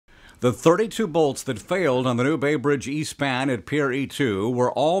The 32 bolts that failed on the new Bay Bridge East span at Pier E2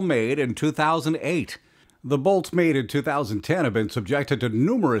 were all made in 2008. The bolts made in 2010 have been subjected to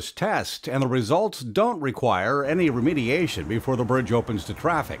numerous tests, and the results don't require any remediation before the bridge opens to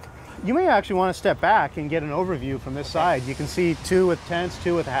traffic. You may actually want to step back and get an overview from this side. You can see two with tents,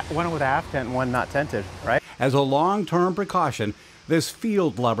 one with a half tent, and one not tented, right? As a long-term precaution, this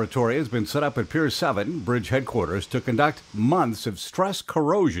field laboratory has been set up at Pier 7, bridge headquarters, to conduct months of stress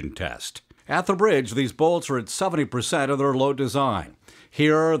corrosion tests. At the bridge, these bolts are at 70% of their load design.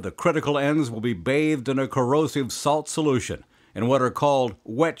 Here, the critical ends will be bathed in a corrosive salt solution in what are called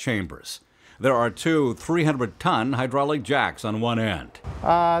wet chambers. There are two 300-ton hydraulic jacks on one end.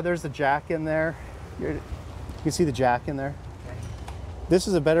 There's the jack in there. You can see the jack in there. This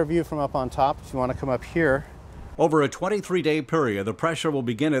is a better view from up on top if you want to come up here. Over a 23-day period, the pressure will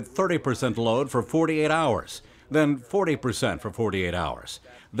begin at 30% load for 48 hours, then 40% for 48 hours,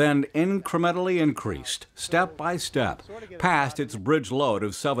 then incrementally increased, step by step, past its bridge load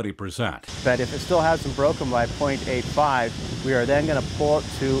of 70%. But if it still has some broken by 0.85, we are then going to pull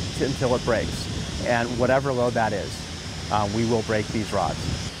it until it breaks. And whatever load that is, we will break these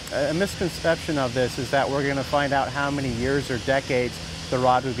rods. A misconception of this is that we're going to find out how many years or decades the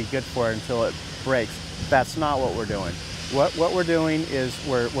rod would be good for until it breaks. That's not what we're doing. What we're doing is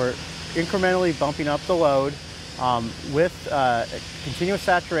we're incrementally bumping up the load with continuous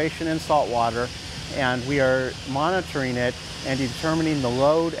saturation in salt water, and we are monitoring it and determining the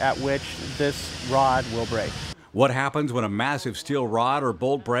load at which this rod will break. What happens when a massive steel rod or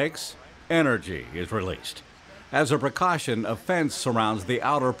bolt breaks? Energy is released. As a precaution, a fence surrounds the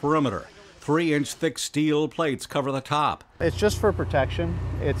outer perimeter. 3-inch thick steel plates cover the top. It's just for protection.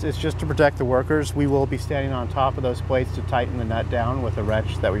 It's just to protect the workers. We will be standing on top of those plates to tighten the nut down with a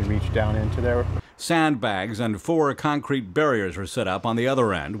wrench that we reach down into there. Sandbags and 4 concrete barriers are set up on the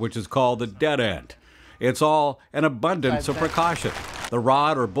other end, which is called the dead end. It's all an abundance of precaution. The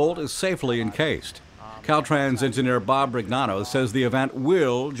rod or bolt is safely encased. Caltrans engineer Bob Brignano says the event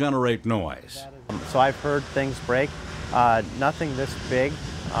will generate noise. So I've heard things break, nothing this big.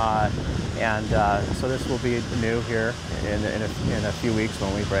 So this will be new here in a few weeks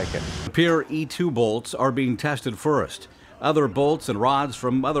when we break it. Pier E2 bolts are being tested first. Other bolts and rods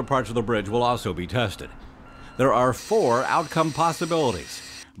from other parts of the bridge will also be tested. There are 4 outcome possibilities.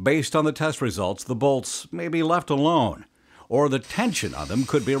 Based on the test results, the bolts may be left alone, or the tension on them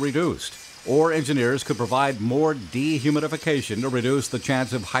could be reduced, or engineers could provide more dehumidification to reduce the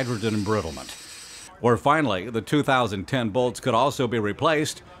chance of hydrogen embrittlement. Or finally, the 2010 bolts could also be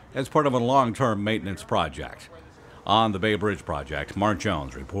replaced as part of a long-term maintenance project. On the Bay Bridge project, Mark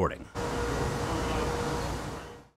Jones reporting.